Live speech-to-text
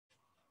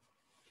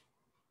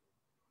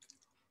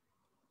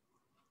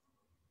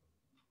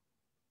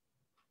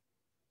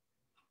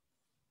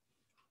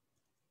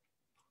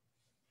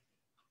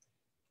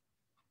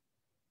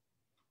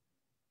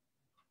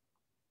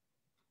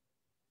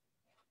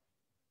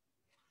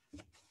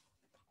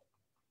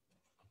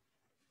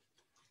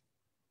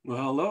Well,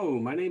 hello,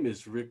 my name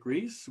is Rick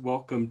Reese.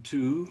 Welcome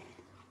to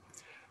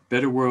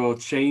Better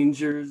World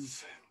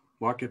Changers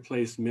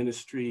Marketplace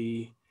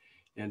Ministry.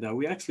 And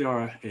we actually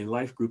are a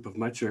life group of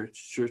my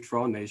church, Church for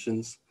All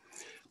Nations,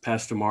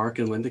 Pastor Mark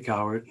and Linda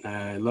Coward.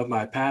 I love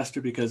my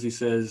pastor because he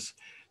says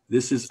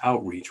this is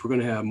outreach. We're going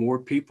to have more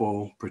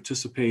people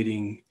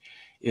participating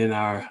in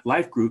our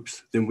life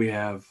groups than we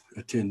have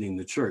attending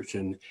the church.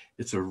 And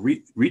it's a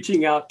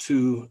reaching out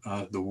to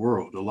the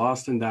world, the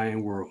lost and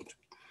dying world.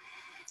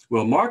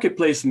 Well,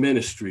 marketplace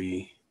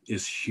ministry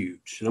is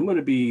huge. And I'm going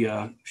to be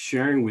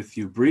sharing with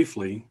you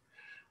briefly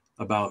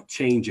about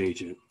change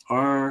agent.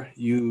 Are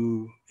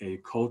you a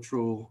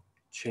cultural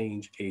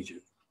change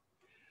agent?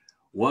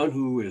 One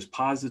who is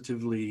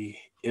positively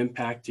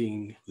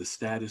impacting the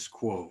status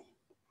quo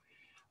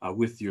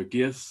with your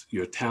gifts,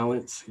 your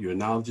talents, your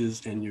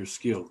knowledges, and your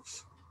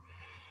skills.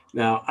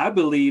 Now, I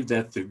believe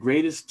that the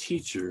greatest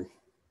teacher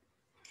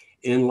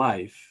in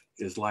life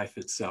is life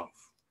itself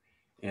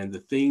and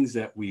the things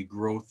that we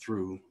grow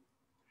through.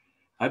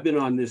 I've been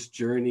on this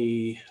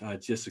journey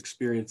just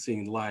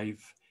experiencing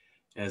life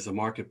as a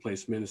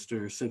marketplace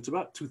minister since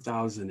about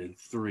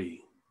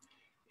 2003.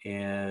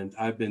 And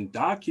I've been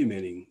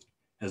documenting,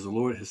 as the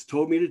Lord has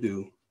told me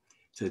to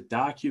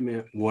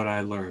document what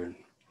I learned.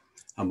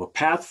 I'm a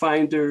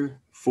pathfinder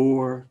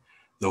for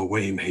the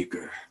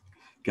waymaker.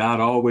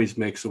 God always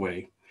makes a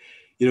way.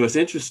 You know, it's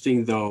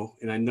interesting though,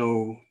 and I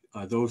know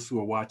those who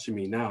are watching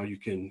me now, you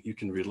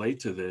can relate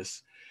to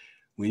this.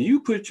 When you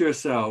put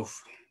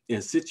yourself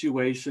in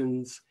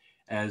situations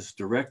as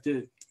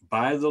directed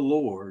by the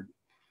Lord,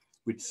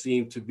 which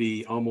seem to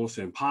be almost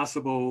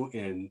impossible,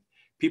 and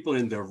people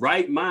in their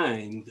right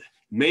mind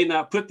may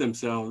not put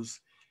themselves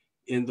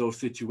in those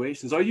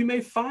situations, or you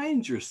may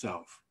find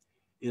yourself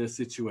in a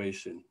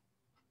situation.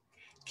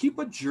 Keep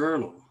a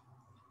journal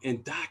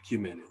and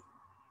document it.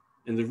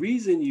 And the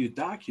reason you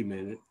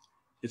document it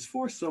is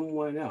for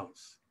someone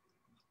else.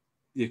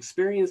 The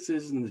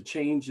experiences and the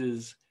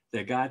changes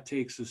that God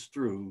takes us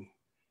through,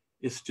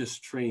 it's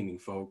just training,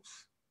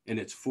 folks, and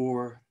it's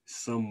for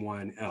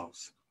someone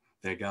else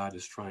that God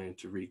is trying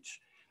to reach.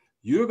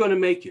 You're going to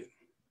make it.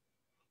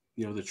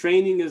 You know, the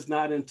training is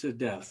not into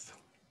death.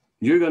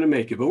 You're going to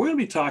make it. But we're going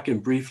to be talking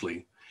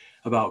briefly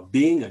about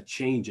being a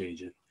change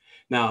agent.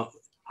 Now,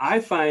 I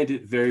find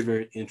it very,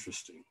 very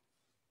interesting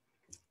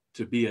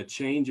to be a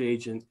change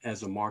agent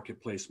as a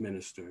marketplace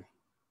minister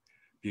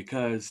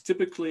because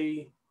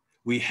typically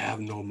we have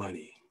no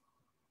money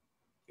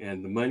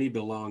and the money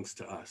belongs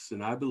to us.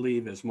 And I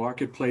believe as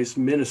marketplace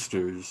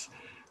ministers,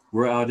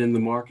 we're out in the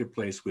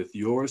marketplace with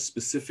your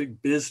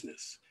specific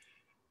business.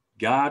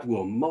 God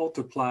will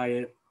multiply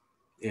it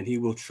and he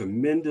will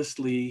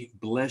tremendously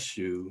bless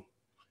you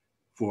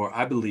for,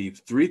 I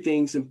believe, three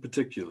things in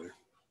particular: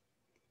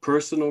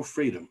 personal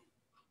freedom,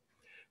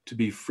 to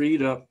be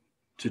freed up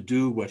to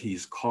do what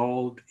he's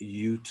called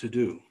you to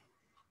do;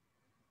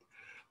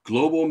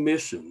 global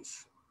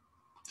missions,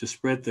 to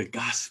spread the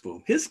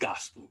gospel, his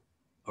gospel,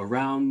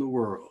 around the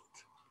world;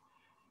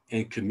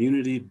 and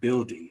community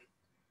building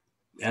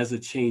as a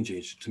change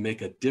agent to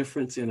make a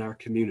difference in our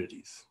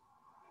communities.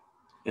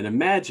 And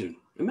imagine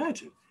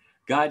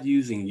God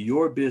using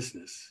your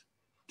business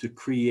to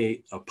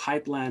create a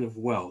pipeline of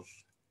wealth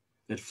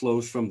that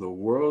flows from the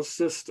world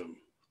system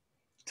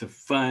to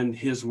fund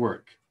his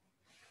work.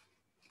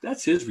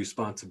 That's his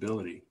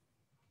responsibility.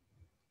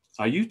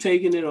 Are you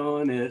taking it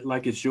on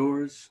like it's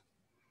yours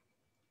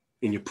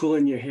and you're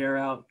pulling your hair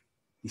out?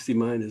 You see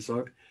mine is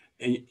art.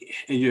 And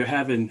you're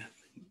having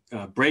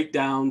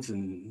breakdowns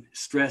and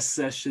stress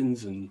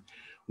sessions and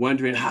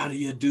wondering, how do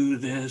you do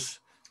this?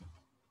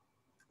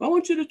 Well, I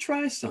want you to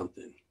try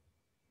something.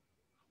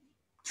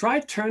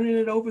 Try turning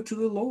it over to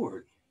the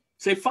Lord.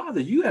 Say,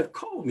 Father, you have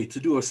called me to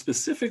do a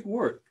specific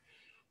work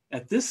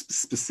at this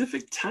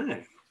specific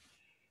time,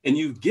 and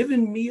you've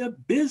given me a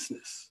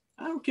business.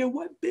 I don't care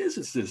what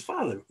business it is.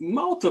 Father,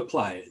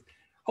 multiply it.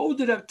 Hold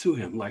it up to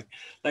him like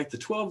the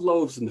 12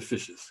 loaves and the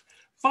fishes.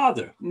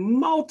 Father,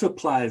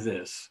 multiply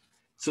this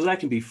so that I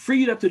can be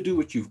freed up to do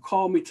what you've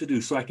called me to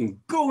do, so I can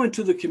go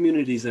into the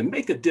communities and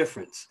make a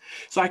difference,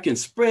 so I can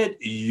spread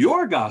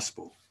your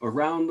gospel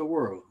around the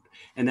world.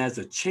 And as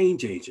a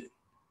change agent,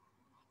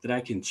 that I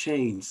can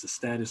change the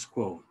status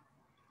quo,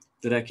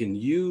 that I can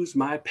use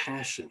my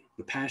passion,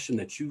 the passion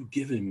that you've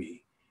given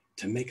me,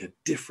 to make a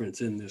difference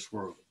in this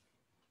world.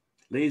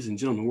 Ladies and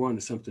gentlemen, we're on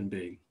to something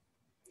big.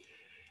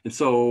 And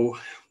so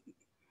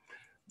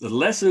the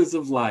lessons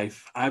of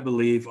life, I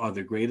believe, are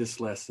the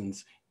greatest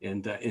lessons.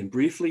 And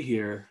briefly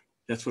here,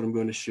 that's what I'm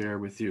going to share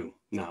with you.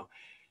 Now,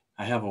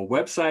 I have a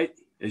website,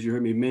 as you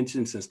heard me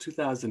mention, since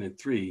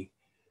 2003.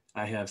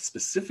 I have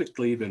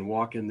specifically been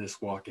walking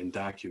this walk and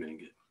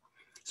documenting it.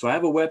 So I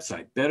have a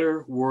website,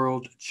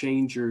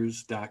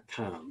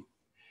 betterworldchangers.com.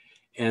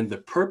 And the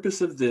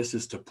purpose of this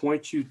is to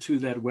point you to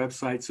that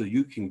website so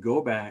you can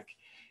go back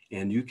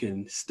and you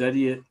can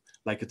study it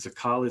like it's a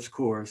college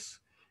course,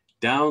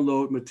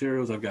 download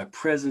materials. I've got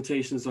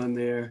presentations on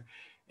there,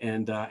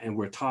 and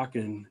we're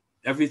talking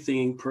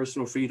everything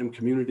personal freedom,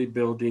 community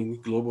building,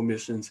 global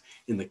missions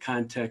in the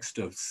context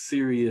of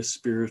serious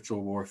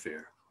spiritual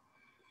warfare.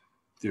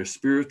 There are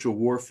spiritual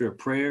warfare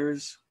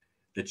prayers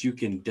that you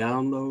can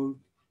download.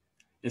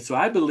 And so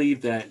I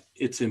believe that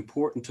it's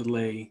important to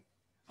lay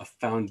a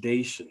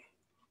foundation.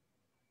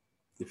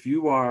 If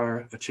you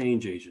are a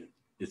change agent,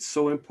 it's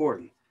so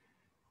important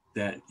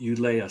that you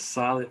lay a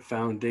solid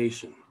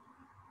foundation,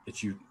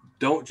 that you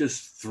don't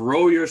just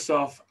throw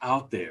yourself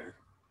out there,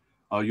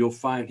 or you'll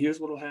find, here's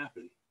what will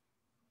happen.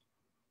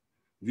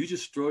 If you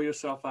just throw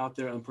yourself out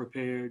there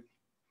unprepared,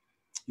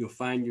 you'll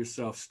find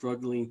yourself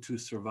struggling to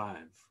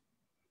survive.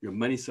 Your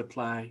money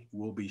supply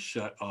will be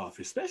shut off,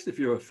 especially if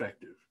you're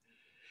effective.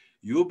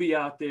 You'll be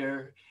out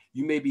there,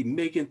 you may be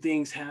making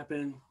things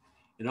happen,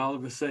 and all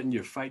of a sudden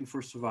you're fighting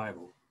for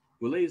survival.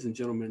 Well, ladies and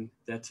gentlemen,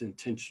 that's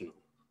intentional.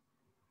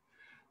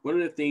 One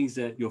of the things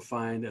that you'll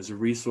find as a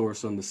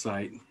resource on the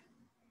site,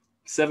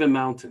 7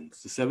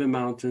 mountains, the 7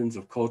 mountains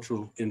of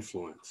cultural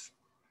influence.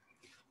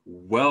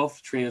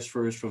 Wealth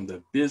transfers from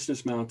the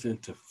business mountain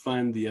to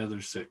fund the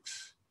other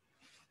 6.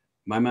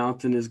 My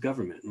mountain is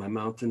government. My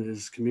mountain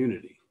is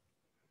community.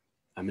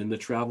 I'm in the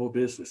travel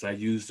business. I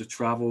use the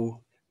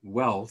travel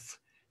wealth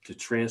to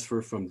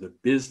transfer from the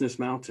business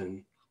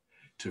mountain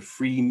to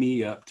free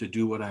me up to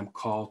do what I'm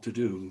called to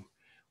do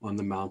on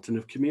the mountain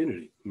of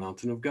community,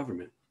 mountain of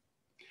government.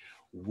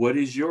 What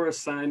is your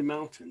assigned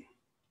mountain?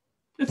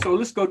 And so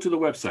let's go to the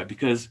website,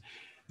 because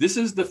this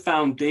is the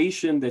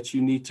foundation that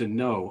you need to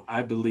know,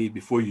 I believe,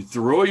 before you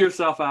throw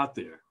yourself out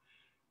there.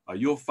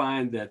 You'll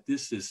find that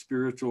this is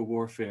spiritual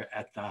warfare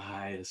at the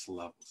highest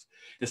levels.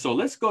 And so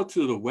let's go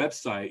to the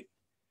website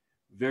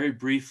very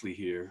briefly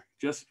here,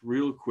 just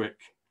real quick.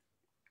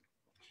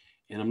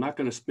 And I'm not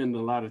going to spend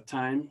a lot of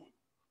time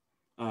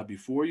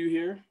before you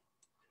here,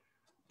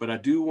 but I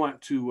do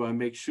want to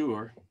make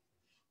sure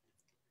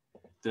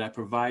that I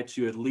provide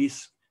you at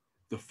least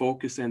the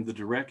focus and the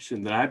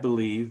direction that I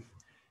believe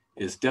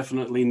is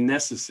definitely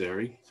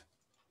necessary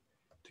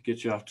to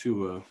get you off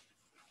to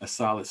a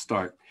solid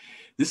start.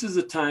 This is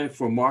a time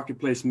for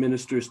marketplace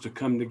ministers to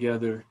come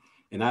together,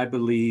 and I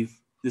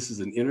believe this is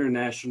an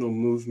international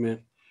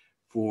movement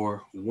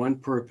for one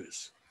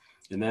purpose,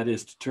 and that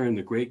is to turn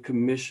the Great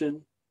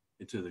Commission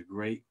into the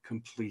Great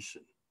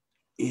Completion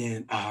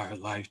in our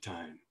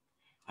lifetime.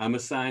 I'm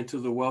assigned to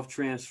the wealth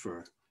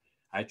transfer.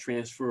 I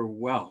transfer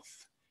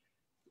wealth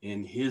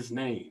in His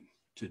name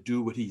to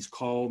do what He's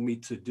called me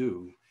to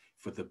do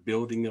for the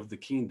building of the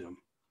kingdom.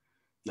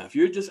 Now, if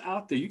you're just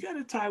out there, you got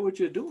to tie what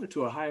you're doing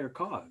to a higher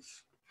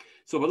cause.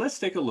 So, but let's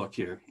take a look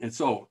here. And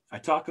so I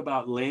talk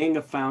about laying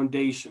a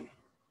foundation.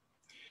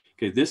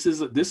 Okay, this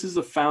is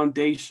a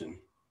foundation.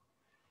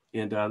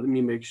 And let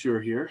me make sure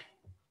here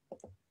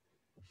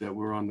that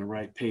we're on the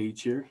right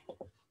page here.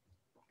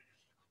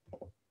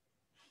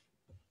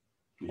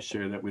 Let me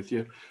share that with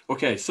you.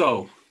 Okay,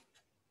 so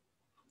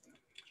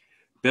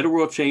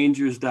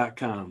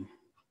betterworldchangers.com.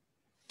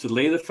 To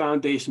lay the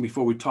foundation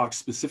before we talk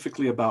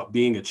specifically about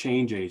being a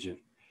change agent,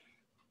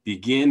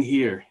 begin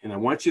here. And I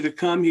want you to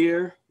come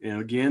here.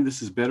 And again,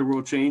 this is Better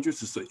World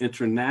Changers. It's an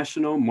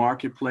international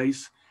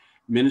marketplace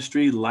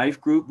ministry life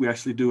group. We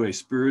actually do a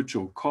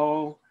spiritual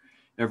call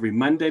every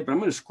Monday, but I'm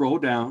going to scroll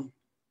down.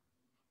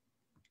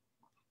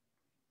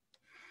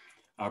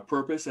 Our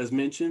purpose, as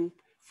mentioned,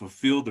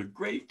 fulfill the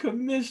Great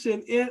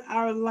Commission in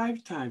our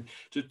lifetime,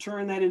 to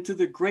turn that into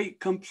the Great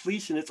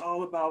Completion. It's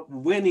all about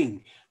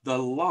winning the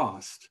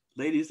lost,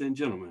 ladies and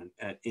gentlemen,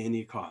 at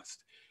any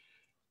cost.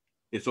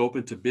 It's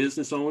open to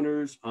business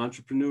owners,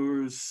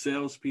 entrepreneurs,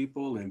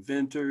 salespeople,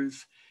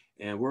 inventors,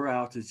 and we're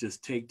out to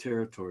just take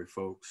territory,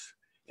 folks.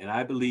 And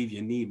I believe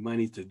you need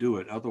money to do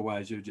it.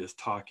 Otherwise, you're just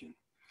talking.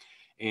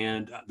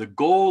 And the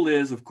goal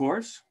is, of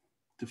course,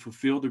 to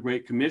fulfill the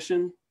Great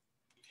Commission.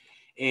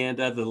 And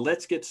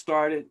let's get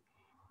started.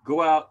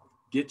 Go out,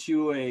 get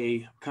you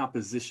a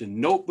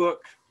composition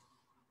notebook,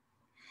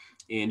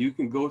 and you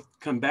can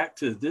come back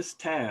to this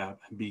tab,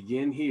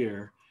 begin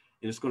here,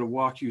 and it's going to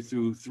walk you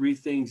through 3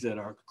 things that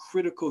are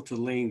critical to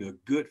laying a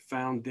good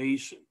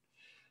foundation.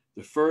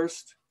 The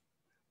first,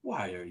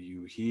 why are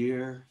you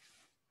here?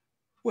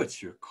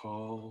 What's your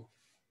call?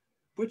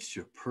 What's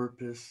your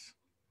purpose?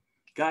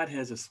 God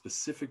has a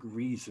specific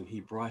reason He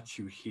brought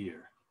you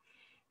here.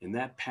 And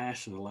that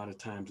passion, a lot of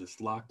times,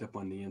 is locked up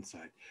on the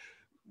inside.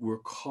 We're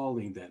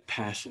calling that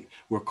passion.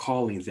 We're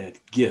calling that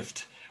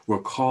gift. We're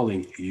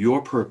calling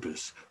your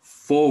purpose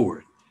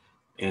forward.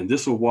 And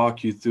this will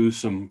walk you through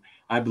some,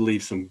 I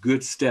believe, some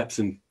good steps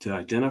to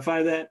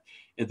identify that.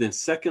 And then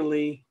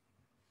secondly,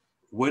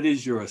 what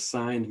is your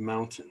assigned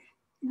mountain?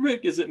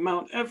 Rick, is it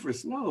Mount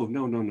Everest?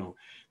 No.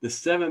 The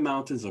 7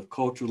 mountains of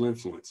cultural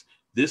influence.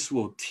 This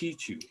will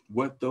teach you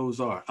what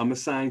those are. I'm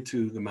assigned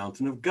to the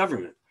mountain of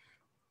government.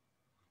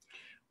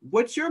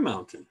 What's your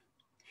mountain?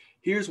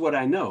 Here's what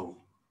I know.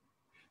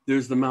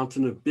 There's the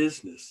mountain of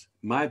business.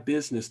 My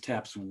business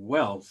taps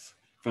wealth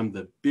from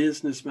the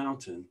business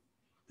mountain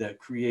that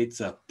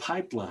creates a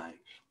pipeline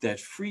that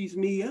frees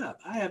me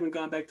up. I haven't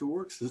gone back to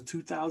work since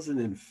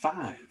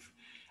 2005.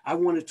 I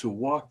wanted to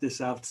walk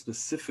this out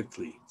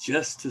specifically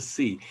just to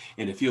see.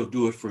 And if he'll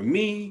do it for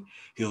me,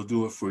 he'll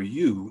do it for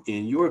you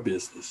in your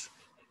business.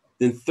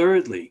 Then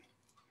thirdly,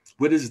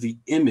 what is the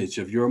image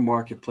of your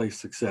marketplace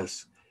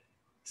success?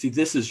 See,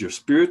 this is your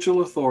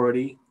spiritual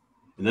authority,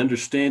 an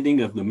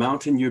understanding of the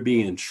mountain you're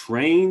being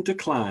trained to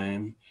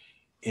climb,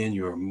 and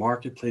your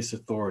marketplace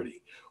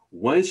authority.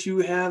 Once you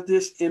have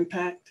this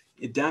impact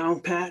down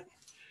pat,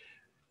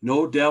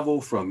 no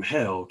devil from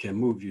hell can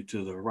move you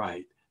to the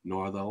right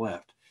nor the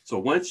left. So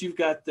once you've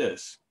got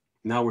this,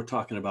 now we're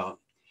talking about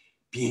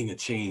being a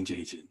change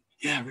agent.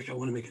 Yeah, Rick, I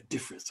want to make a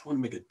difference. I want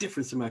to make a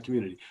difference in my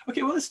community.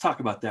 Okay, well, let's talk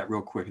about that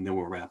real quick and then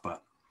we'll wrap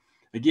up.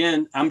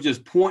 Again, I'm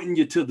just pointing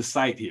you to the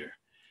site here,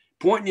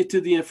 pointing you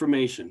to the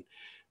information.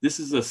 This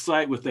is a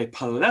site with a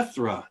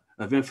plethora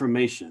of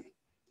information.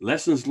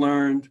 Lessons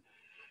learned,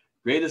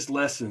 greatest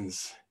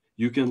lessons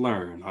you can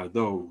learn are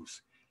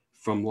those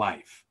from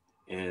life.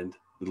 And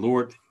the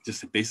Lord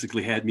just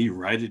basically had me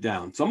write it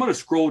down. So I'm going to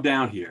scroll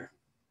down here.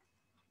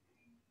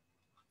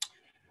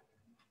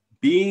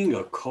 Being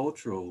a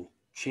cultural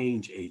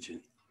change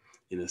agent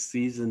in a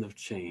season of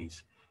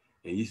change.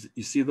 And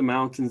you see the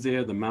mountains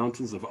there, the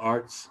mountains of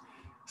arts,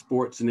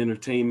 sports and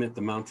entertainment,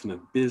 the mountain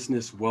of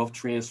business, wealth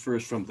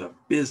transfers from the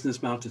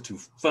business mountain to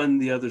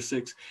fund the other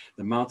 6,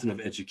 the mountain of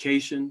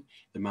education,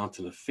 the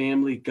mountain of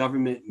family,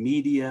 government,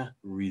 media,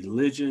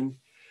 religion.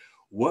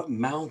 What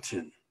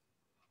mountain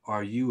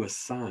are you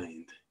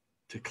assigned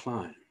to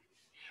climb?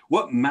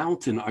 What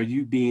mountain are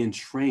you being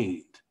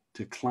trained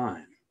to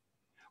climb?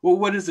 Well,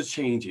 what is a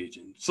change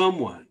agent?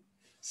 Someone,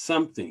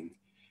 something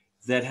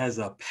that has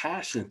a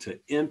passion to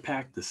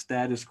impact the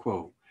status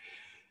quo.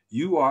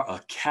 You are a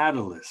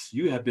catalyst.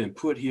 You have been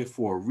put here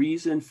for a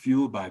reason,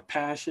 fueled by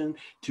passion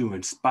to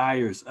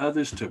inspire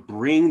others, to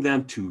bring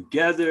them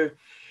together,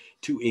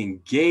 to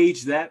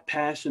engage that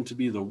passion, to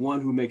be the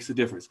one who makes a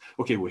difference.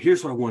 Okay, well,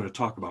 here's what I want to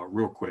talk about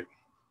real quick.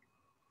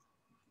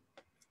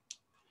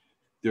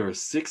 There are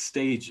 6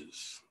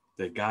 stages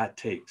that God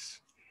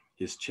takes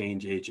his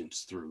change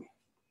agents through.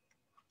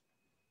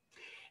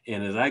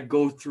 And as I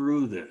go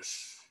through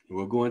this,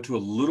 we'll go into a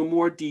little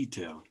more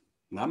detail,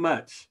 not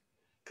much,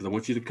 because I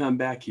want you to come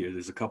back here.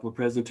 There's a couple of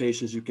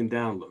presentations you can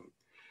download.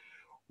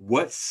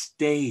 What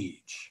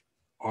stage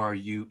are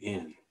you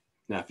in?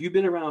 Now, if you've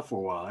been around for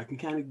a while, I can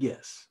kind of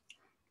guess.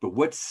 But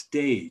what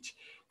stage?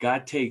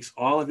 God takes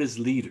all of his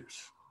leaders,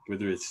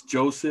 whether it's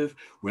Joseph,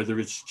 whether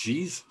it's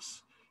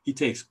Jesus, he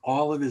takes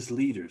all of his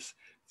leaders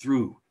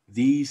through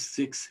these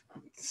 6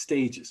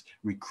 stages: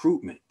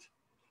 recruitment,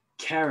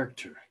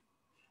 character,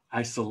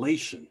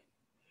 isolation,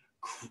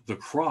 the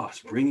cross,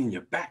 bringing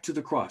you back to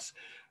the cross,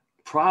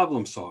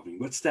 problem solving.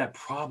 What's that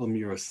problem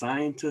you're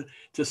assigned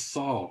to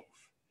solve?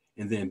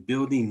 And then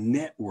building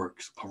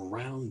networks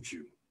around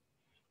you.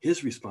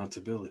 His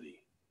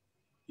responsibility.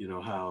 You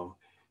know how,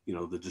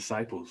 the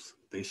disciples,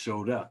 they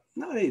showed up.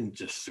 No, they didn't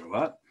just show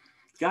up.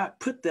 God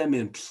put them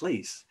in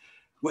place.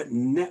 What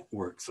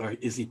networks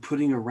is he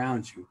putting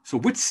around you? So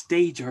which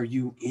stage are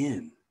you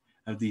in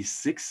of these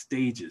 6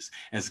 stages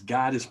as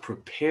God is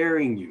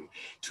preparing you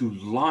to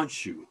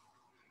launch you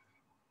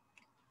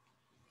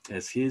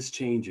as his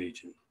change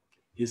agent,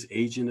 his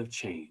agent of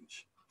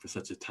change for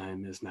such a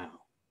time as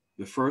now?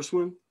 The first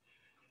one,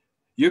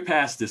 you're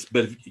past this,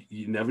 but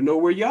you never know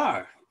where you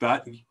are.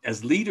 But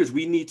as leaders,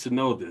 we need to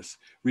know this.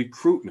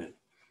 Recruitment.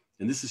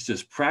 And this is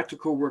just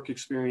practical work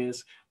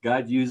experience,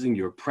 God using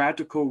your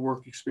practical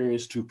work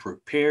experience to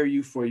prepare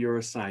you for your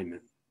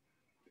assignment.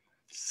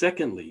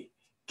 Secondly,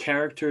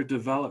 character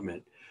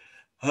development.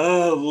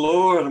 Oh,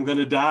 Lord, I'm going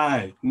to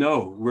die.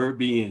 No, we're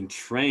being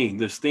trained.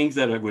 There's things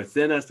that are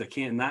within us that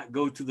cannot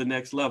go to the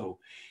next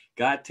level.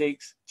 God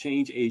takes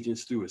change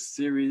agents through a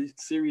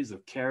series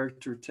of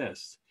character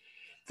tests.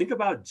 Think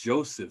about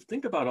Joseph.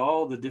 Think about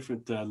all the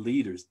different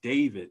leaders,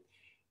 David,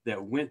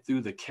 that went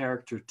through the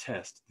character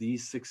test,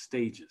 these 6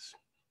 stages.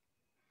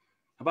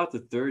 How about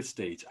the 3rd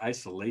stage,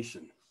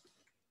 isolation?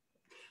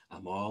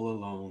 I'm all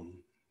alone.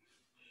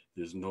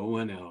 There's no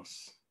one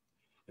else.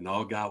 And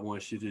all God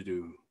wants you to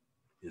do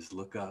is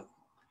look up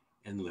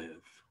and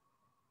live.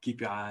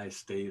 Keep your eyes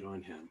stayed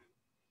on him.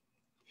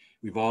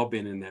 We've all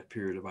been in that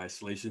period of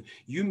isolation.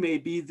 You may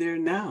be there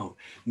now.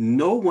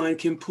 No one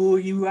can pull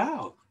you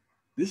out.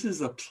 This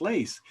is a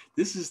place.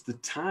 This is the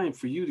time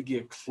for you to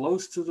get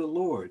close to the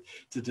Lord,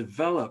 to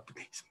develop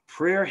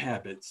prayer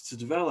habits, to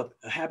develop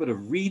a habit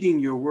of reading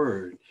your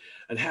word,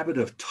 a habit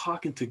of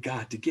talking to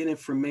God, to get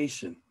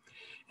information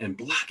and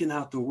blocking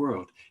out the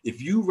world.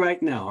 If you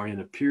right now are in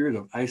a period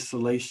of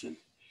isolation,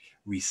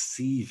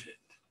 receive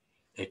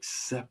it,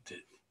 accept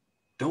it.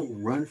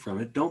 Don't run from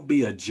it. Don't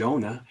be a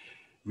Jonah.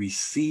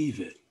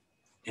 Receive it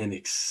and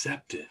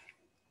accept it.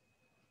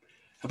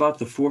 How about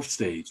the 4th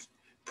stage?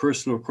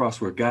 Personal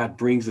cross, where God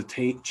brings a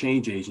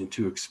change agent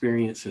to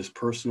experience his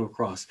personal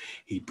cross.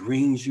 He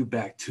brings you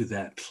back to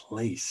that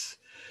place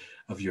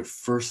of your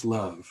first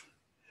love,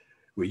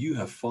 where you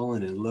have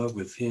fallen in love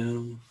with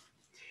him.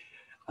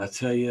 I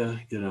tell you,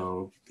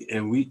 and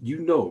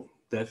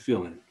that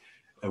feeling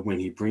when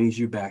he brings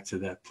you back to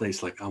that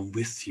place, like, I'm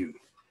with you,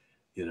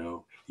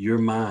 you're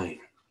mine.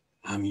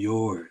 I'm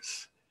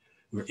yours.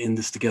 We're in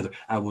this together.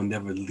 I will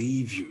never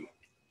leave you.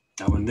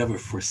 I will never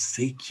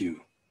forsake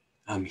you.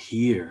 I'm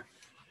here.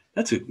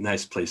 That's a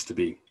nice place to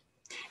be.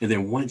 And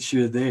then once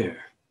you're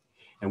there,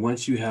 and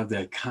once you have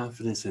that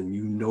confidence and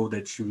you know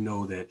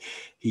that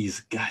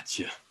he's got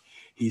you,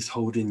 he's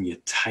holding you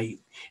tight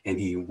and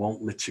he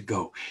won't let you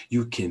go.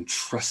 You can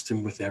trust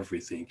him with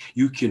everything.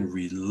 You can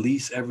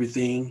release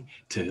everything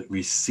to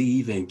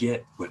receive and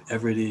get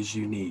whatever it is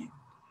you need.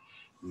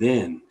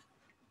 Then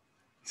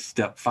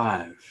step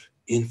 5,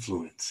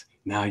 influence.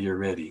 Now you're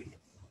ready.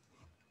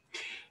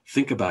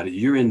 Think about it.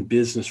 You're in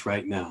business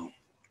right now,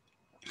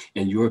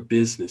 and your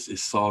business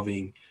is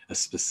solving a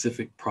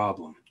specific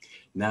problem.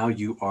 Now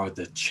you are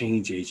the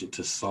change agent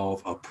to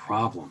solve a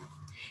problem.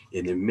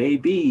 And it may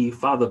be,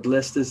 Father,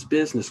 bless this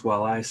business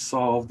while I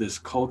solve this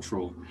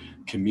cultural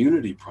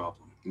community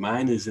problem.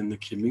 Mine is in the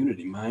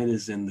community. Mine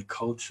is in the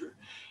culture.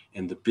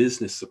 And the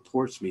business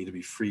supports me to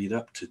be freed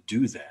up to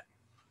do that.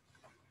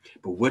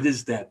 But what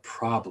is that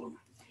problem?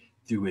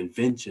 Through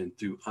invention,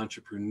 through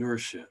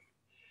entrepreneurship,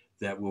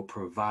 that will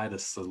provide a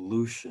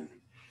solution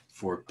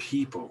for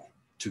people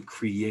to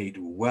create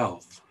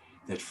wealth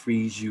that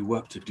frees you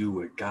up to do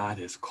what God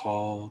has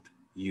called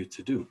you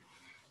to do.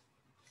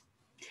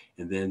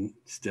 And then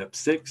step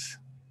 6,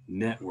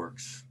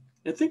 networks.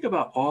 And think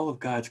about all of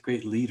God's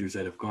great leaders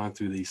that have gone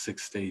through these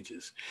 6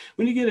 stages.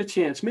 When you get a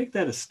chance, make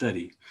that a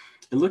study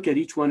and look at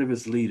each one of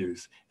his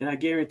leaders. And I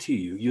guarantee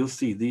you, you'll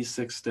see these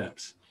 6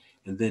 steps.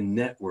 And then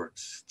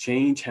networks.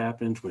 Change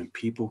happens when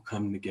people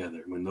come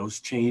together, when those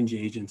change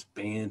agents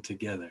band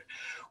together.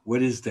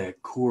 What is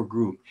that core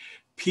group?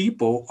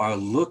 People are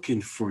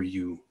looking for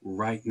you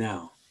right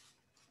now.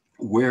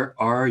 Where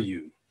are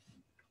you?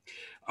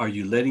 Are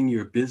you letting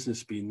your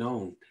business be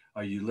known?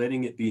 Are you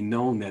letting it be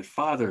known that,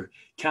 Father,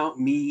 count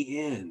me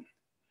in?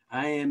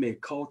 I am a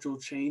cultural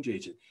change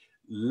agent.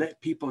 Let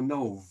people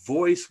know.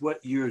 Voice what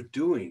you're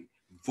doing.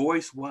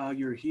 Voice while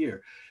you're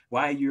here.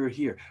 Why you're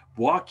here.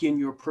 Walk in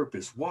your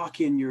purpose. Walk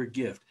in your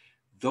gift.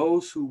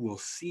 Those who will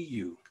see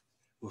you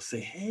will say,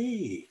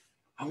 hey,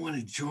 I want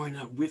to join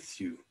up with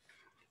you.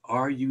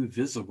 Are you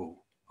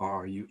visible or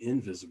are you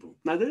invisible?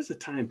 Now, there's a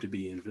time to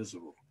be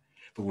invisible.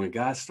 But when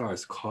God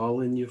starts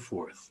calling you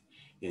forth,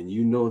 and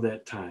you know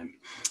that time,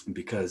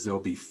 because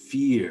there'll be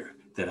fear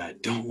that I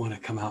don't want to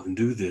come out and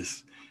do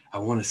this. I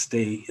want to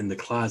stay in the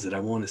closet. I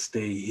want to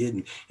stay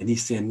hidden. And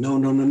he's saying,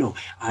 no.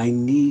 I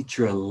need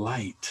your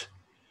light.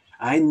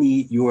 I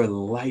need your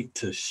light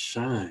to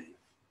shine.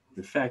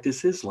 In fact,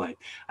 it's his light.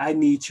 I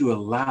need you to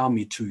allow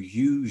me to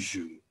use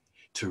you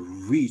to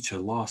reach a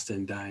lost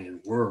and dying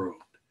world.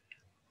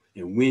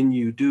 And when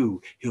you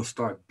do, he'll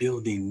start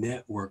building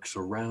networks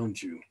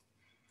around you.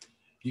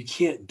 You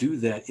can't do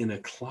that in a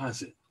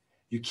closet.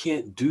 You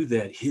can't do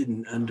that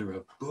hidden under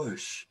a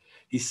bush.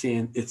 He's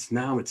saying it's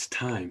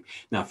time.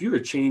 Now, if you're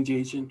a change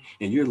agent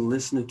and you're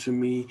listening to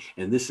me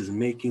and this is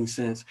making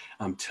sense,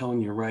 I'm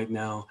telling you right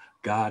now,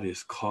 God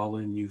is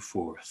calling you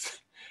forth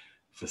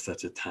for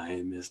such a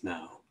time as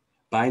now.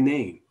 By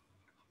name,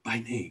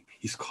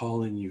 he's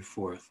calling you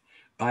forth.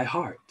 By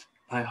heart,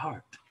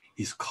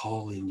 he's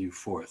calling you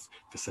forth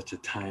for such a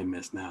time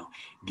as now.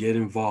 Get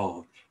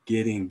involved.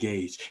 Get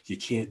engaged. You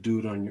can't do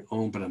it on your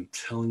own, but I'm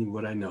telling you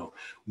what I know.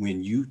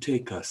 When you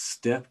take a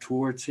step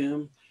towards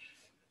him,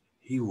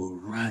 he will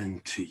run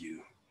to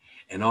you.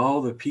 And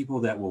all the people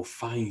that will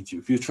find you,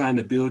 if you're trying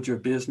to build your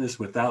business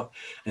without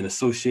an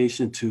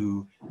association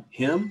to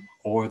him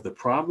or the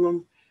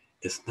problem,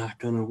 it's not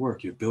going to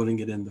work. You're building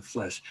it in the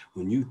flesh.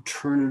 When you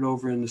turn it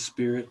over in the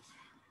spirit,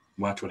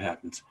 watch what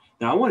happens.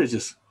 Now, I want to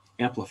just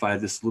amplify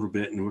this a little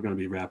bit, and we're going to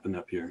be wrapping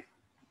up here.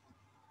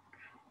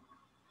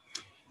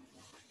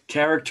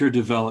 Character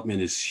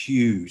development is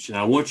huge. And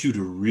I want you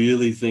to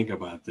really think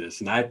about this.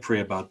 And I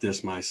pray about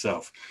this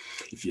myself.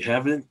 If you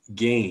haven't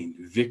gained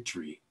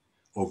victory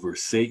over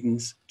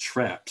Satan's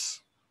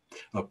traps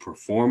of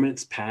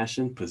performance,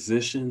 passion,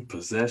 position,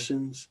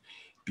 possessions,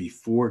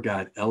 before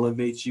God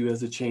elevates you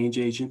as a change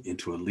agent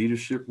into a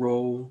leadership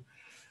role,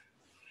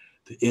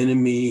 the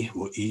enemy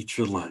will eat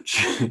your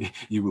lunch.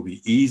 You will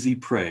be easy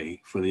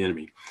prey for the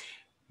enemy.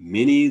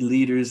 Many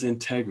leaders'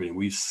 integrity,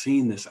 we've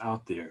seen this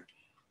out there,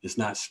 is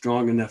not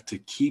strong enough to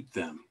keep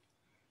them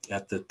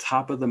at the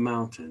top of the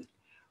mountain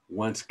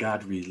once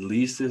God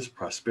releases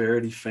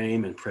prosperity,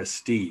 fame, and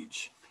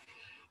prestige.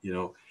 You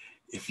know,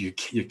 if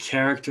your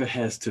character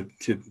has to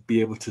be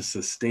able to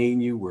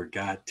sustain you where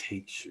God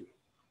takes you.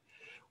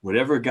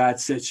 Whatever God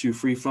sets you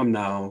free from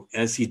now,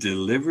 as he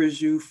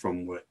delivers you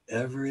from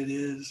whatever it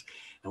is,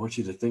 I want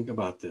you to think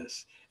about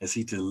this. As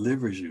he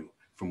delivers you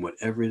from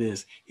whatever it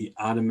is, he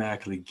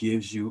automatically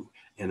gives you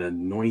an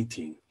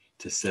anointing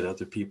to set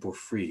other people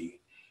free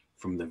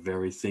from the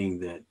very thing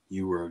that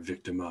you were a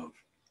victim of.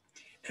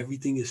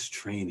 Everything is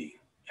training.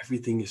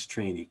 Everything is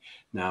training.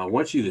 Now, I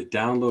want you to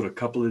download a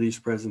couple of these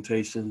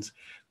presentations.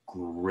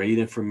 Great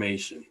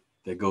information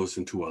that goes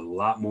into a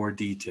lot more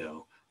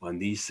detail on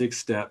these 6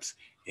 steps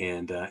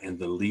and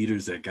the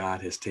leaders that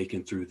God has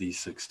taken through these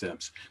 6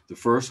 steps. The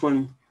first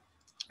one,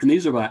 and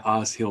these are by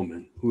Oz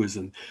Hillman, who is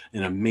an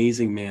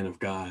amazing man of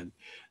God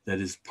that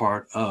is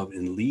part of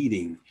and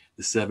leading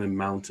the Seven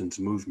Mountains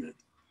movement.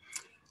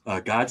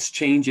 God's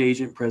change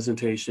agent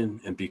presentation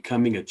and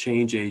becoming a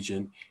change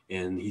agent.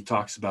 And he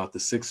talks about the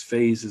 6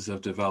 phases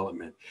of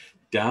development.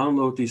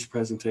 Download these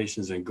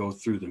presentations and go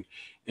through them.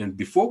 And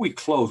before we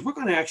close, we're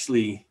going to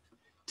actually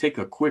take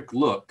a quick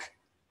look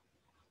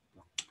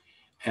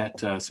at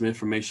some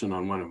information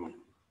on one of them,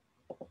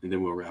 and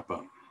then we'll wrap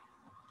up.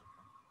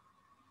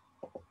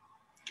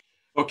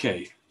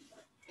 Okay,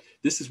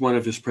 this is one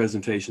of his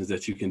presentations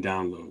that you can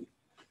download.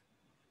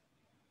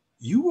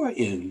 You are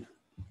in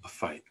a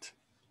fight.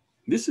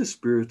 This is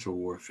spiritual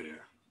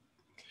warfare.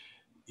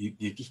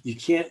 You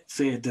can't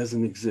say it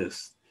doesn't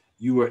exist.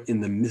 You are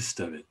in the midst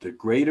of it. The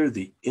greater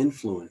the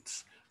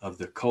influence of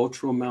the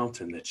cultural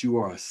mountain that you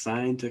are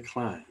assigned to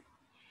climb,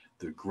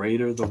 the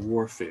greater the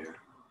warfare.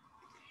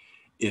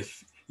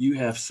 If you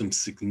have some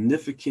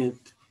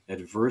significant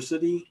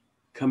adversity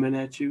coming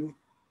at you,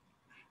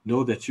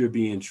 know that you're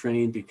being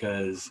trained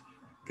because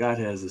God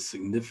has a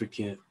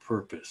significant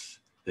purpose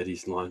that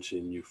he's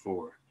launching you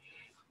for.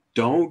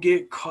 Don't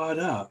get caught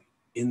up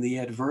in the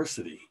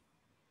adversity.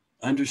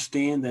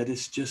 Understand that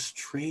it's just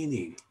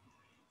training.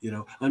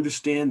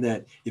 Understand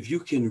that if you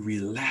can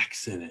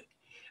relax in it,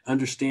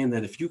 understand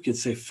that if you can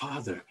say,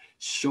 Father,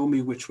 show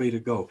me which way to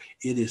go.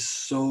 It is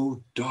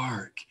so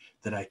dark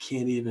that I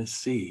can't even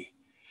see,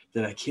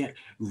 that I can't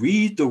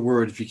read the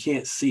word if you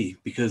can't see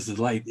because the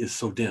light is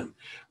so dim.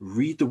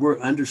 Read the word,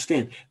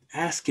 understand,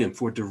 ask him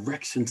for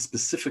direction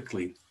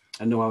specifically.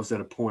 I know I was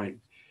at a point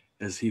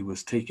as he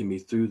was taking me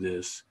through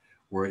this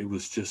where it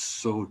was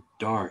just so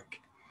dark.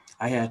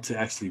 I had to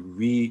actually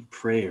read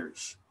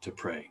prayers to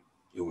pray.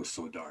 It was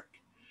so dark.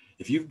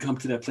 If you've come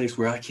to that place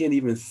where I can't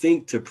even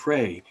think to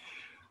pray,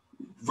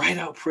 write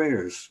out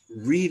prayers,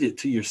 read it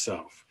to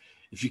yourself.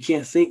 If you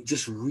can't think,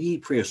 just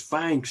read prayers,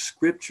 find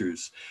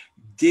scriptures,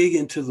 dig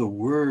into the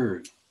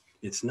word.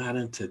 It's not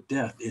unto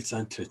death, it's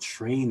unto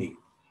training.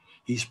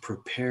 He's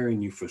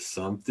preparing you for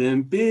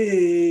something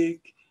big.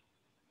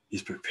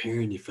 He's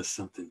preparing you for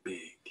something big.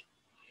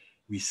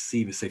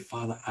 Receive it. Say,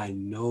 Father, I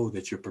know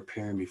that you're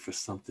preparing me for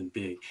something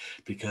big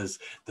because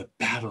the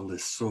battle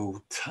is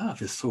so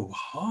tough. It's so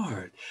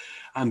hard.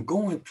 I'm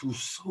going through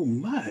so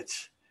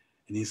much.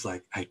 And he's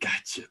like, I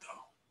got you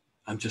though.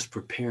 I'm just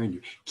preparing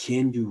you.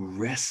 Can you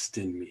rest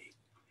in me?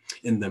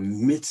 In the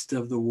midst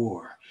of the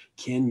war,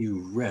 can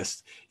you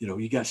rest?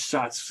 You got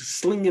shots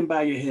slinging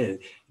by your head.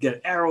 You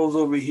got arrows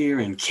over here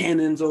and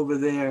cannons over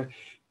there.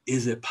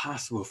 Is it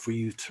possible for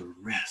you to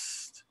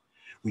rest?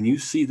 When you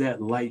see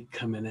that light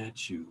coming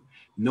at you,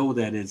 know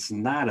that it's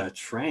not a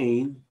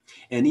train.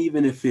 And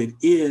even if it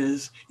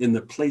is in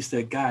the place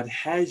that God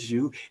has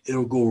you,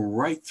 it'll go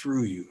right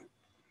through you.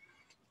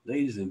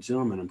 Ladies and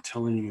gentlemen, I'm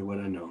telling you what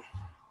I know.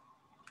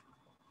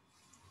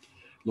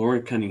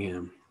 Loren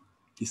Cunningham,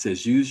 he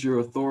says, use your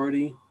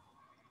authority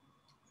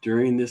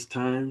during this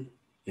time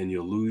and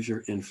you'll lose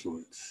your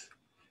influence.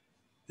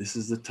 This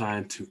is the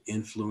time to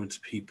influence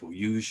people.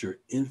 Use your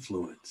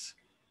influence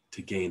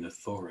to gain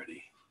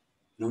authority.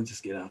 Don't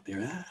just get out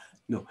there.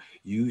 No,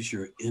 use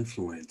your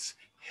influence.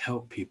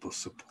 Help people,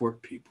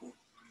 support people.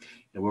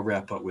 And we'll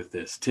wrap up with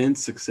this. 10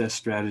 success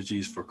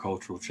strategies for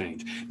cultural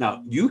change.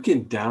 Now, you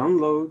can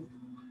download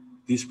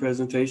these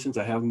presentations.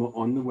 I have them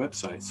on the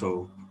website.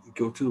 So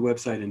go to the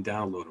website and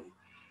download them.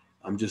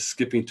 I'm just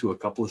skipping to a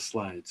couple of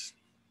slides.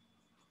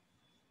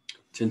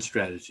 10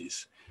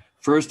 strategies.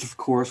 First, of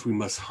course, we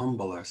must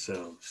humble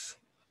ourselves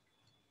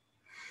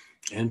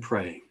and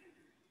pray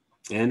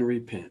and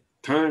repent.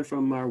 Turn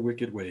from our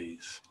wicked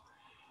ways,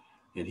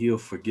 and he'll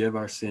forgive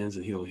our sins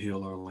and he'll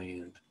heal our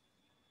land.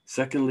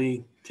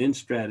 Secondly, 10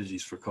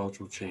 strategies for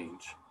cultural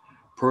change.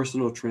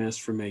 Personal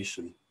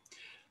transformation.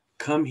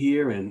 Come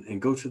here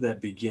and go to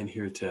that Begin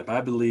Here tab.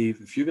 I believe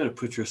if you're going to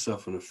put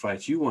yourself in a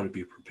fight, you want to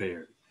be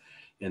prepared.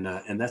 And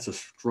that's a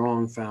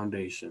strong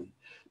foundation.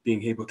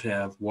 Being able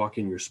to walk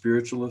in your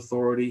spiritual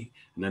authority,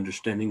 an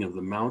understanding of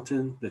the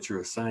mountain that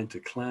you're assigned to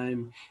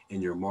climb,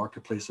 and your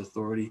marketplace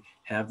authority,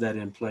 have that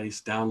in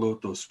place.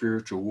 Download those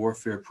spiritual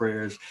warfare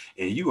prayers,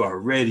 and you are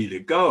ready to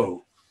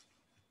go.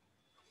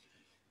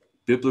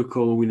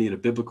 We need a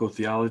biblical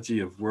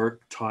theology of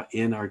work taught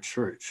in our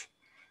church.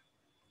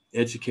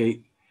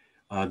 Educate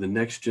the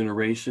next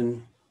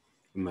generation.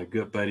 My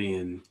good buddy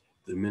in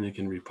the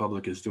Dominican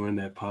Republic is doing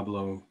that.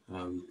 Pablo,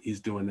 he's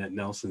doing that.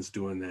 Nelson's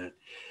doing that.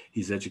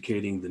 He's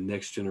educating the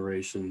next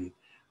generation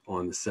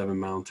on the 7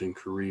 mountain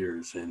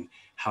careers and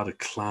how to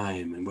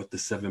climb and what the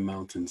 7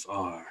 mountains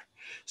are.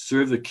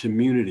 Serve the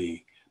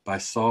community by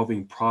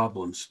solving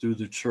problems through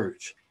the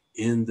church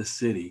in the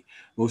city.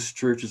 Most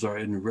churches are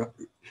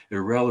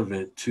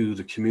irrelevant to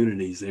the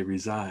communities they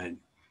reside.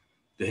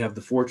 They have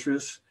the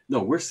fortress.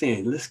 No, we're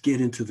saying let's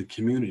get into the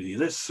community.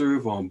 Let's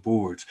serve on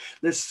boards.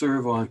 Let's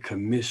serve on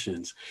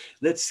commissions.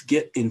 Let's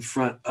get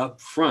up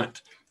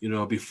front,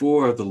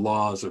 before the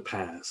laws are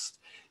passed.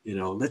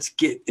 Let's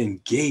get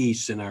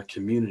engaged in our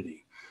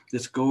community.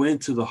 Let's go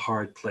into the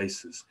hard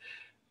places.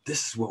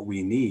 This is what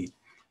we need.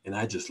 And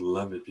I just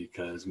love it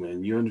because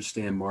when you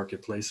understand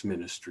marketplace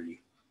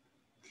ministry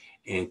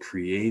and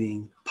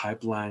creating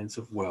pipelines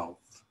of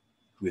wealth,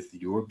 with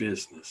your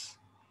business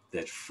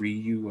that free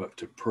you up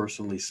to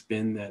personally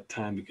spend that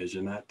time because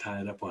you're not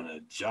tied up on a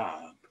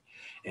job,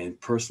 and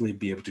personally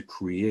be able to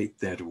create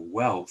that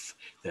wealth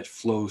that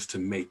flows to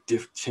make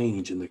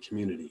change in the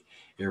community.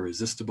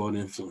 Irresistible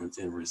influence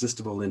and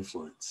resistible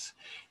influence.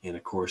 And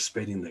of course,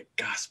 spreading the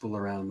gospel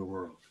around the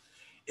world.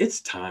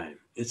 It's time.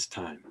 It's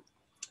time.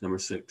 Number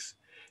 6,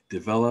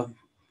 develop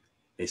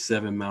a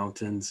 7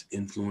 mountains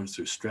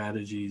influencer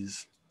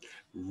strategies.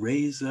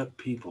 Raise up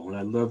people. And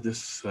I love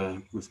this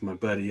with my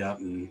buddy out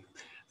in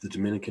the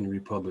Dominican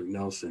Republic,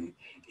 Nelson.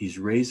 He's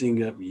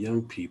raising up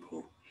young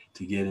people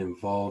to get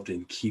involved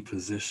in key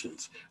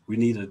positions. We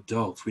need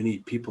adults. We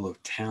need people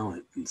of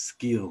talent and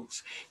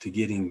skills to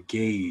get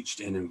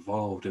engaged and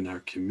involved in our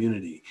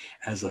community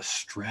as a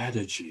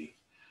strategy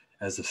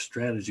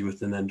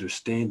with an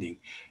understanding.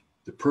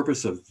 The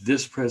purpose of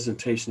this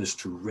presentation is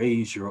to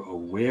raise your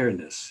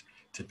awareness,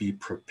 to be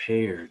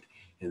prepared,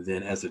 and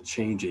then as a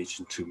change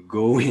agent to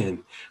go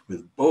in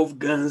with both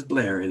guns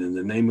blaring in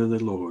the name of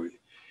the Lord.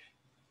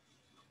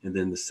 And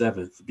then the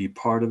 7th, be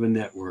part of a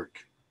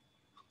network.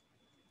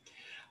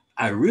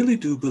 I really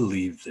do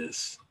believe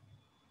this.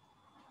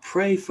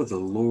 Pray for the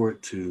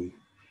Lord to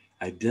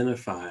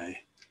identify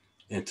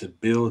and to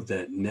build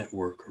that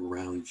network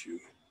around you,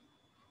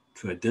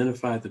 to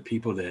identify the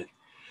people that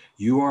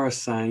you are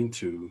assigned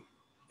to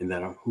and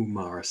that are whom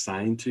are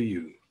assigned to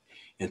you,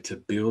 and to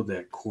build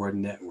that core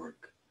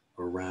network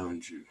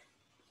around you.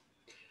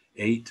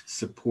 8,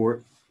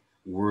 support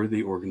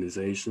worthy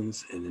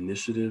organizations and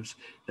initiatives.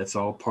 That's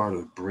all part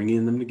of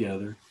bringing them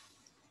together.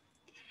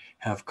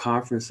 Have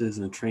conferences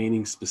and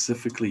training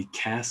specifically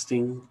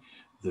casting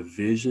the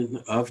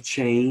vision of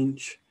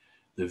change,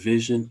 the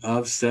vision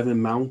of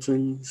 7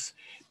 mountains,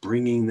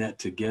 bringing that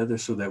together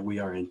so that we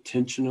are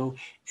intentional.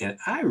 And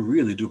I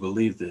really do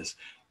believe this,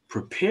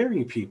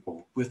 preparing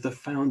people with the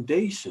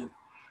foundation.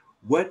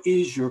 What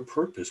is your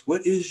purpose?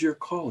 What is your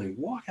calling?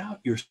 Walk out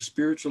your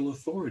spiritual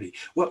authority.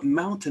 What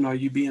mountain are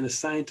you being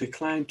assigned to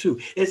climb to?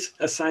 It's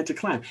assigned to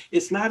climb.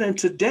 It's not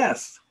unto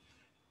death.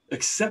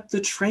 Accept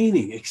the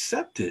training,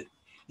 accept it.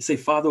 And say,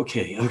 Father,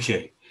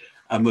 okay,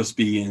 I must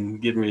be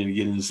getting ready to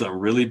get into something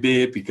really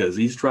big because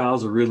these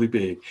trials are really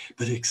big,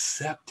 but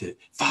accept it.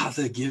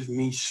 Father, give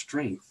me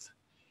strength.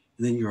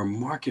 And then your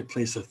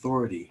marketplace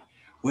authority.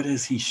 What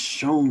has he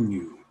shown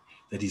you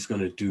that he's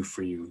going to do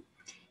for you?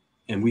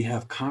 And we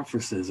have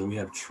conferences and we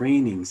have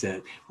trainings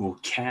that will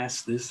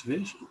cast this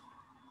vision.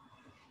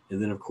 And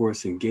then, of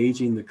course,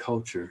 engaging the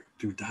culture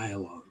through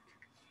dialogue.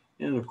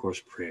 And, of course,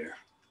 prayer.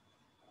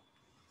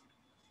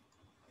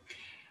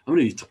 I'm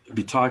going to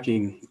be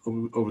talking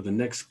over the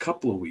next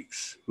couple of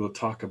weeks. We'll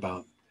talk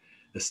about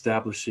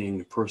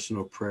establishing a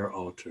personal prayer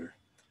altar.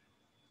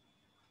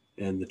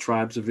 And the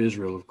tribes of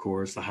Israel, of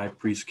course, the high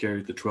priest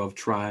carried the 12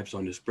 tribes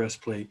on his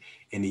breastplate,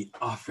 and he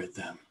offered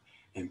them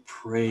and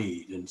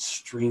prayed and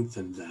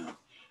strengthened them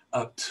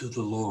up to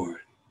the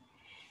Lord.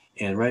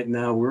 And right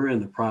now we're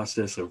in the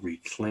process of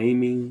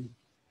reclaiming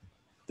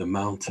the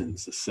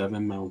mountains, the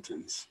 7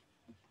 mountains.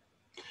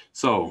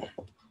 So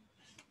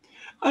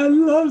I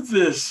love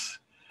this.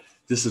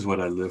 This is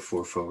what I live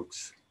for,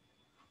 folks.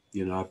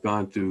 You know, I've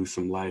gone through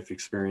some life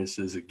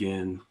experiences.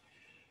 Again,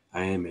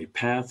 I am a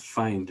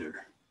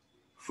pathfinder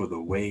for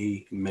the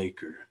way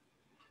maker.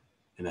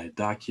 And I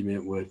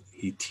document what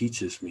he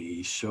teaches me,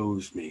 he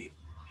shows me.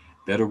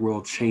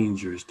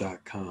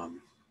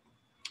 BetterWorldChangers.com.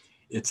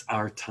 It's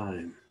our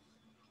time.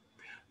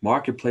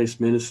 Marketplace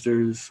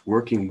ministers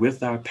working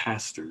with our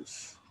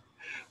pastors.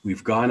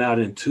 We've gone out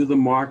into the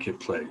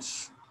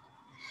marketplace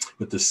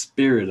with the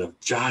spirit of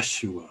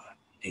Joshua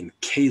and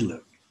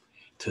Caleb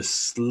to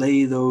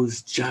slay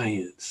those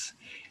giants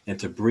and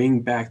to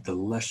bring back the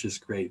luscious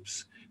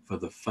grapes for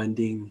the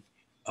funding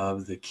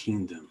of the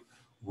kingdom.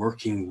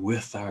 Working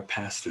with our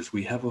pastors,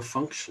 we have a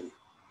function.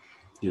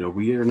 You know,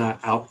 we are not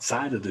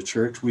outside of the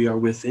church, we are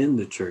within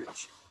the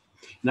church.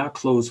 And I'll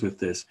close with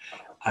this.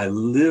 I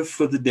live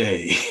for the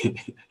day,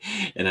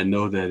 and I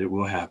know that it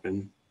will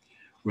happen,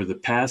 where the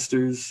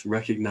pastors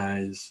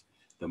recognize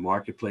the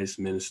marketplace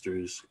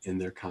ministers in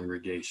their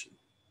congregation.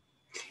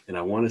 And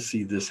I want to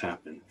see this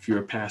happen. If you're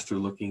a pastor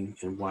looking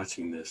and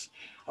watching this,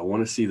 I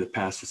want to see the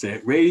pastor say,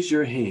 raise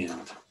your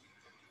hand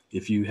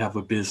if you have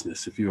a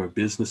business, if you're a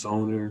business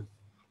owner,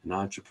 an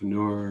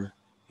entrepreneur,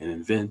 an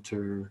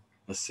inventor,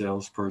 a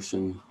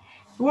salesperson.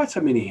 Watch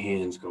how many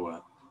hands go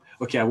up.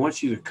 Okay, I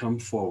want you to come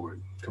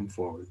forward. Come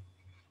forward.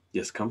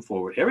 Yes, come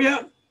forward. Hurry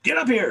up. Get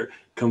up here.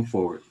 Come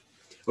forward.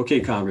 Okay,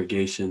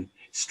 congregation,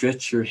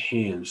 stretch your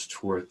hands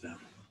toward them.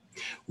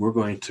 We're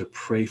going to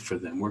pray for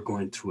them. We're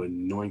going to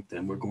anoint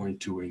them. We're going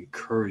to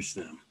encourage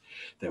them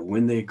that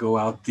when they go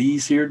out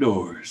these here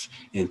doors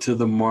into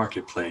the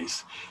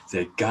marketplace,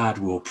 that God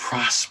will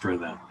prosper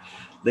them.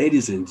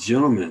 Ladies and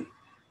gentlemen,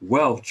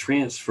 wealth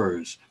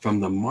transfers from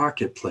the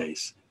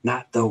marketplace,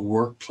 not the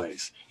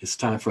workplace. It's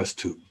time for us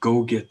to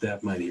go get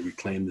that money,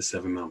 reclaim the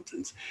 7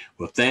 mountains.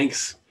 Well,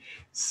 thanks.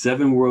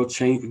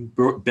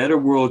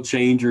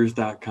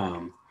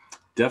 BetterWorldChangers.com.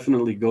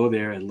 Definitely go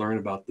there and learn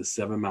about the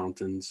 7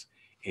 mountains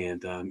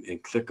and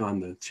click on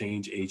the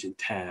Change Agent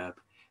tab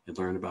and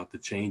learn about the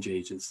change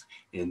agents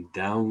and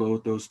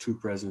download those 2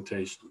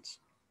 presentations.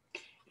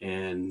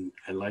 And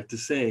I'd like to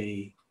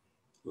say,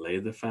 lay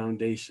the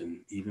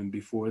foundation even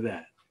before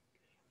that.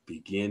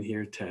 Begin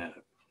here tab.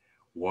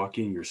 Walk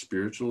in your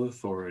spiritual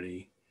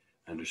authority,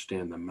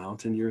 understand the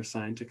mountain you're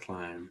assigned to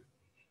climb,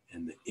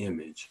 and the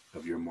image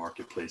of your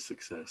marketplace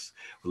success.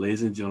 Well,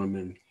 ladies and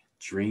gentlemen,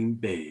 dream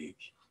big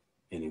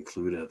and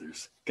include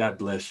others. God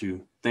bless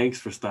you. Thanks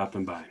for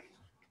stopping by.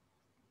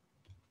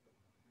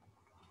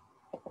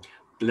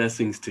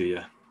 Blessings to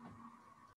you.